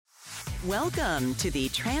Welcome to the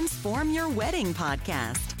Transform Your Wedding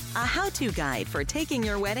podcast, a how-to guide for taking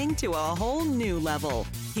your wedding to a whole new level.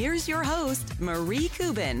 Here's your host, Marie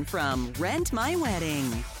Kubin from Rent My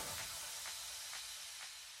Wedding.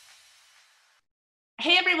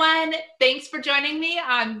 Hey everyone, thanks for joining me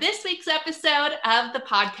on this week's episode of the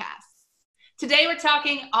podcast. Today we're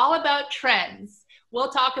talking all about trends.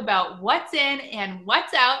 We'll talk about what's in and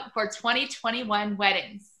what's out for 2021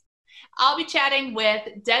 weddings. I'll be chatting with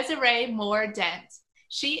Desiree Moore-Dent.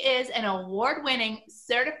 She is an award-winning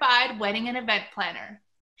certified wedding and event planner.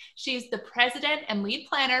 She's the president and lead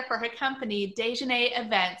planner for her company, Desjardins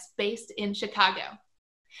Events, based in Chicago.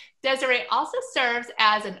 Desiree also serves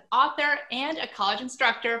as an author and a college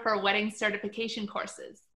instructor for wedding certification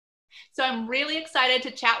courses. So I'm really excited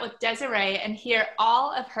to chat with Desiree and hear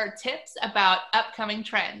all of her tips about upcoming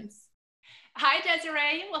trends. Hi,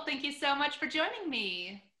 Desiree. Well, thank you so much for joining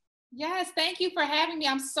me. Yes, thank you for having me.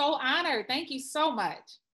 I'm so honored. Thank you so much.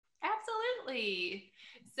 Absolutely.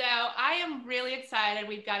 So I am really excited.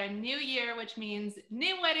 We've got a new year, which means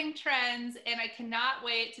new wedding trends, and I cannot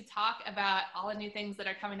wait to talk about all the new things that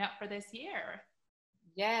are coming up for this year.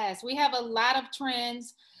 Yes, we have a lot of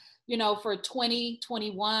trends, for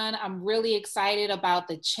 2021. I'm really excited about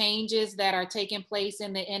the changes that are taking place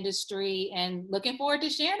in the industry and looking forward to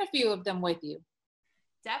sharing a few of them with you.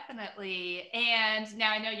 Definitely. And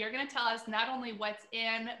now I know you're going to tell us not only what's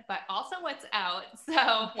in, but also what's out.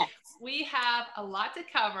 So yes. We have a lot to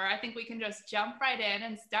cover. I think we can just jump right in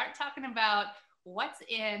and start talking about what's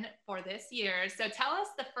in for this year. So tell us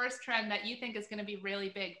the first trend that you think is going to be really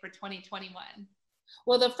big for 2021.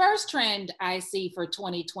 Well, the first trend I see for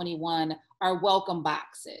 2021 are welcome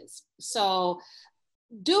boxes. So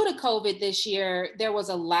due to COVID this year, there was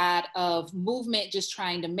a lot of movement just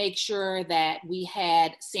trying to make sure that we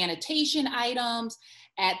had sanitation items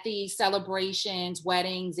at the celebrations,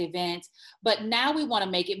 weddings, events, but now we want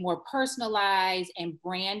to make it more personalized and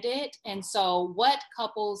branded. And so what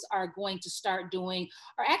couples are going to start doing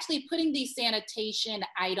are actually putting these sanitation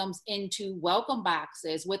items into welcome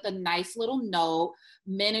boxes with a nice little note,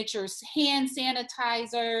 miniature hand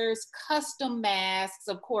sanitizers, custom masks,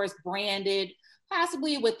 of course, branded,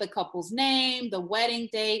 possibly with the couple's name, the wedding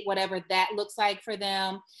date, whatever that looks like for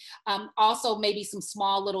them. Also, maybe some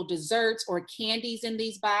small little desserts or candies in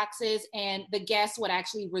these boxes, and the guests would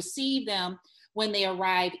actually receive them when they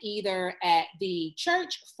arrive either at the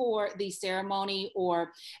church for the ceremony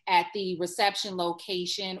or at the reception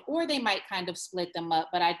location, or they might kind of split them up.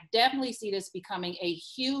 But I definitely see this becoming a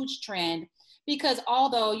huge trend because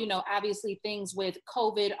although, obviously things with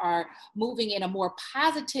COVID are moving in a more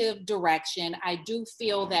positive direction, I do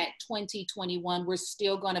feel that 2021, we're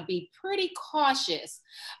still going to be pretty cautious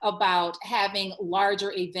about having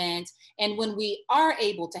larger events. And when we are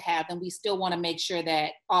able to have them, we still want to make sure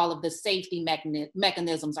that all of the safety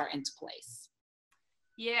mechanisms are into place.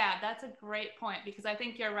 Yeah, that's a great point because I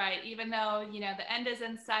think you're right. Even though, the end is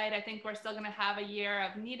in sight, I think we're still going to have a year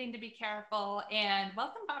of needing to be careful. And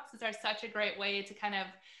welcome boxes are such a great way to kind of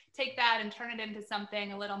take that and turn it into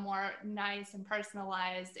something a little more nice and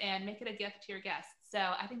personalized and make it a gift to your guests. So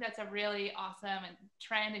I think that's a really awesome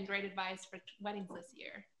trend and great advice for weddings this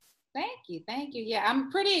year. Thank you. Thank you. Yeah, I'm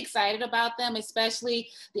pretty excited about them, especially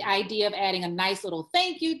the idea of adding a nice little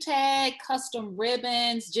thank you tag, custom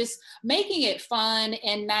ribbons, just making it fun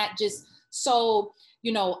and not just so,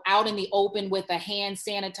 out in the open with a hand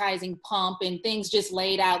sanitizing pump and things just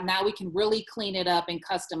laid out. Now we can really clean it up and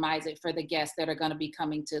customize it for the guests that are going to be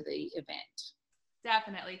coming to the event.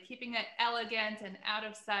 Definitely. Keeping it elegant and out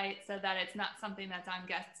of sight so that it's not something that's on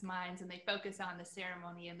guests' minds and they focus on the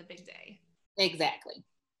ceremony and the big day. Exactly.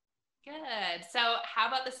 Good. So how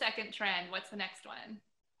about the second trend? What's the next one?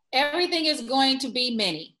 Everything is going to be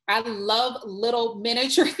mini. I love little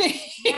miniature things.